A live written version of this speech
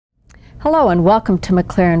Hello and welcome to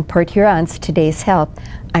McLaren Port Huron's Today's Health.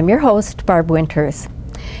 I'm your host, Barb Winters.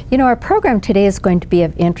 You know, our program today is going to be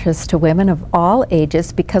of interest to women of all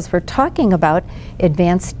ages because we're talking about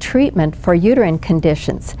advanced treatment for uterine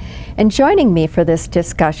conditions. And joining me for this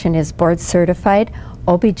discussion is board-certified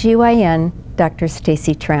OBGYN Dr.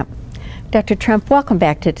 Stacy Tremp. Dr. Tremp, welcome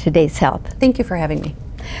back to Today's Health. Thank you for having me.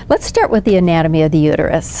 Let's start with the anatomy of the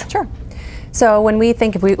uterus. Sure. So when we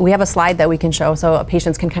think, if we have a slide that we can show so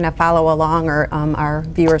patients can kind of follow along, or our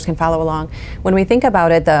viewers can follow along. When we think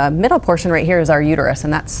about it, the middle portion right here is our uterus,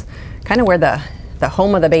 and that's kind of where the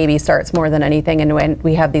home of the baby starts more than anything. And when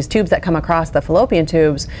we have these tubes that come across, the fallopian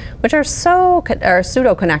tubes, which are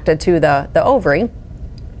pseudo-connected to the ovary.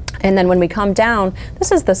 And then when we come down,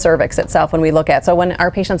 this is the cervix itself when we look at. So when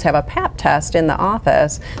our patients have a Pap test in the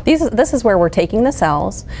office, this is where we're taking the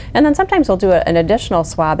cells. And then sometimes we'll do an additional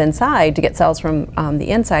swab inside to get cells from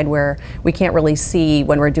the inside where we can't really see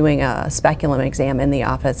when we're doing a speculum exam in the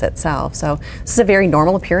office itself. So this is a very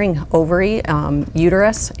normal appearing ovary,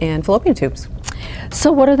 uterus, and fallopian tubes.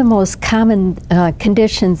 So what are the most common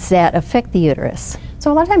conditions that affect the uterus?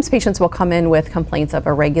 So a lot of times patients will come in with complaints of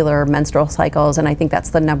irregular menstrual cycles, and I think that's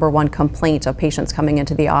the #1 complaint of patients coming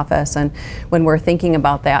into the office. And when we're thinking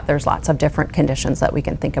about that, there's lots of different conditions that we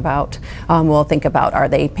can think about. We'll think about, are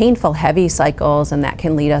they painful, heavy cycles, and that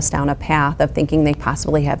can lead us down a path of thinking they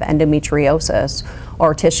possibly have endometriosis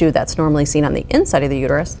or tissue that's normally seen on the inside of the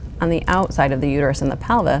uterus, on the outside of the uterus and the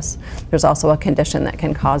pelvis. There's also a condition that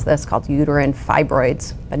can cause this called uterine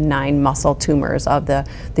fibroids, benign muscle tumors of the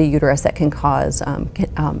uterus that can cause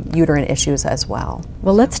uterine issues as well.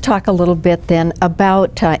 Well, let's talk a little bit then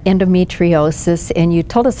about endometriosis, and you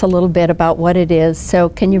told us a little bit about what it is, so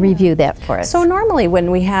can you review that for us? So normally when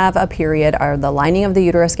we have a period, the lining of the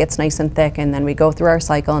uterus gets nice and thick, and then we go through our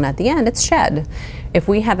cycle, and at the end it's shed. If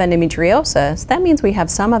we have endometriosis, that means we have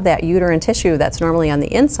some of that uterine tissue that's normally on the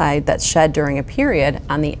inside that's shed during a period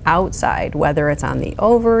on the outside, whether it's on the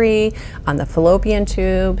ovary, on the fallopian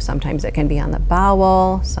tube, sometimes it can be on the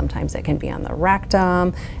bowel, sometimes it can be on the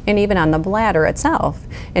rectum, and even on the bladder itself.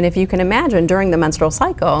 And if you can imagine, during the menstrual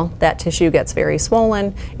cycle, that tissue gets very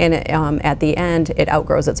swollen, and at the end it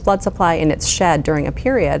outgrows its blood supply and it's shed during a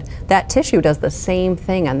period. That tissue does the same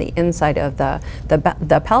thing on the inside of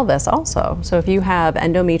the pelvis also. So if you have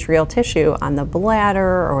endometrial tissue on the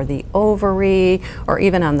bladder or the ovary or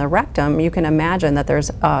even on the rectum, you can imagine that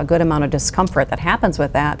there's a good amount of discomfort that happens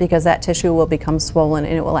with that, because that tissue will become swollen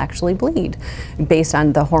and it will actually bleed based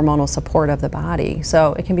on the hormonal support of the body.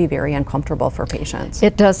 So it can be very uncomfortable for patients.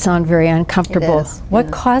 It does sound very uncomfortable. It is, what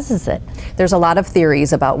yeah. causes it? There's a lot of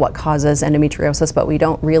theories about what causes endometriosis, but we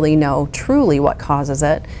don't really know truly what causes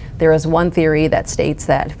it. There is one theory that states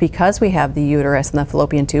that because we have the uterus and the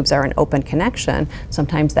fallopian tubes are an open connection,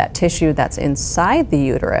 sometimes that tissue that's inside the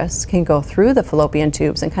uterus can go through the fallopian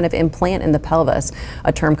tubes and kind of implant in the pelvis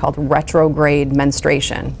a term called retrograde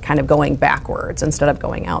menstruation, kind of going backwards. Instead of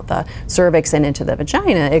going out the cervix and into the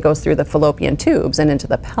vagina, it goes through the fallopian tubes and into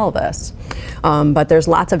the pelvis. But there's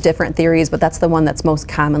lots of different theories, but that's the one that's most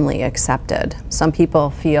commonly accepted. Some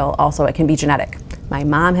people feel also it can be genetic. My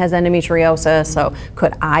mom has endometriosis, so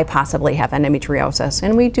could I possibly have endometriosis?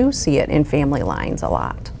 And we do see it in family lines a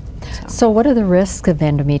lot. So what are the risks of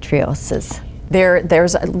endometriosis?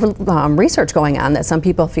 There's research going on that some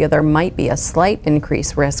people feel there might be a slight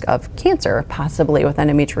increased risk of cancer, possibly with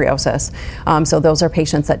endometriosis. So those are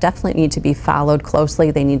patients that definitely need to be followed closely.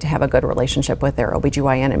 They need to have a good relationship with their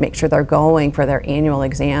OBGYN and make sure they're going for their annual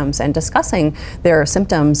exams and discussing their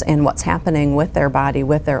symptoms and what's happening with their body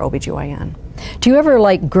with their OBGYN. Do you ever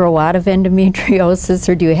like grow out of endometriosis,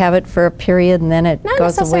 or do you have it for a period and then it Not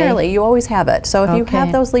goes necessarily. away? You always have it. So if you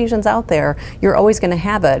have those lesions out there, you're always going to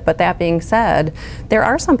have it. But that being said, there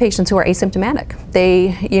are some patients who are asymptomatic.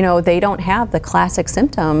 They don't have the classic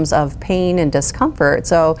symptoms of pain and discomfort,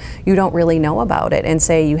 so you don't really know about it. And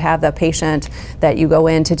say you have the patient that you go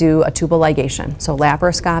in to do a tubal ligation. So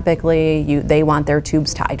laparoscopically, they want their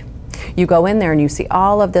tubes tied. You go in there and you see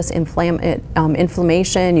all of this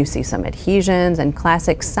inflammation, you see some adhesions and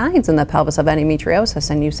classic signs in the pelvis of endometriosis,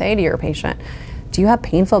 and you say to your patient, do you have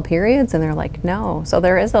painful periods? And they're like, no. So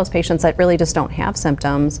there is those patients that really just don't have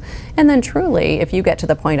symptoms. And then truly, if you get to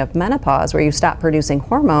the point of menopause where you stop producing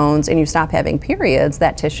hormones and you stop having periods,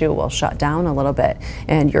 that tissue will shut down a little bit,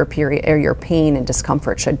 and your period or your pain and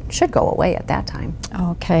discomfort should go away at that time.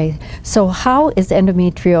 Okay. So how is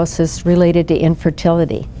endometriosis related to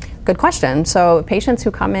infertility? Good question. So patients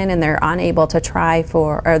who come in and they're unable to try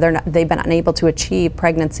for, or they've been unable to achieve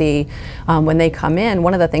pregnancy, when they come in,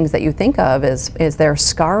 one of the things that you think of is their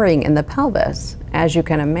scarring in the pelvis. As you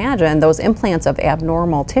can imagine, those implants of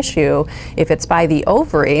abnormal tissue, if it's by the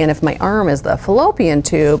ovary, and if my arm is the fallopian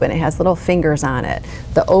tube and it has little fingers on it,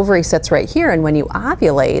 the ovary sits right here, and when you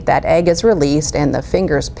ovulate, that egg is released and the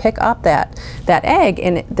fingers pick up that egg,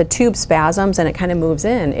 and the tube spasms and it kind of moves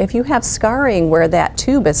in. If you have scarring where that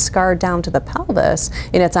tube is scarred down to the pelvis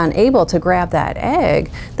and it's unable to grab that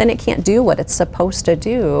egg, then it can't do what it's supposed to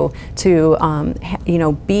do to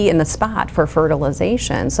be in the spot for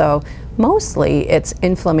fertilization. So mostly it's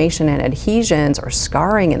inflammation and adhesions or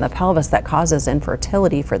scarring in the pelvis that causes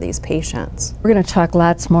infertility for these patients. We're going to talk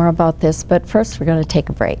lots more about this, but first we're going to take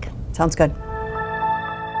a break. Sounds good.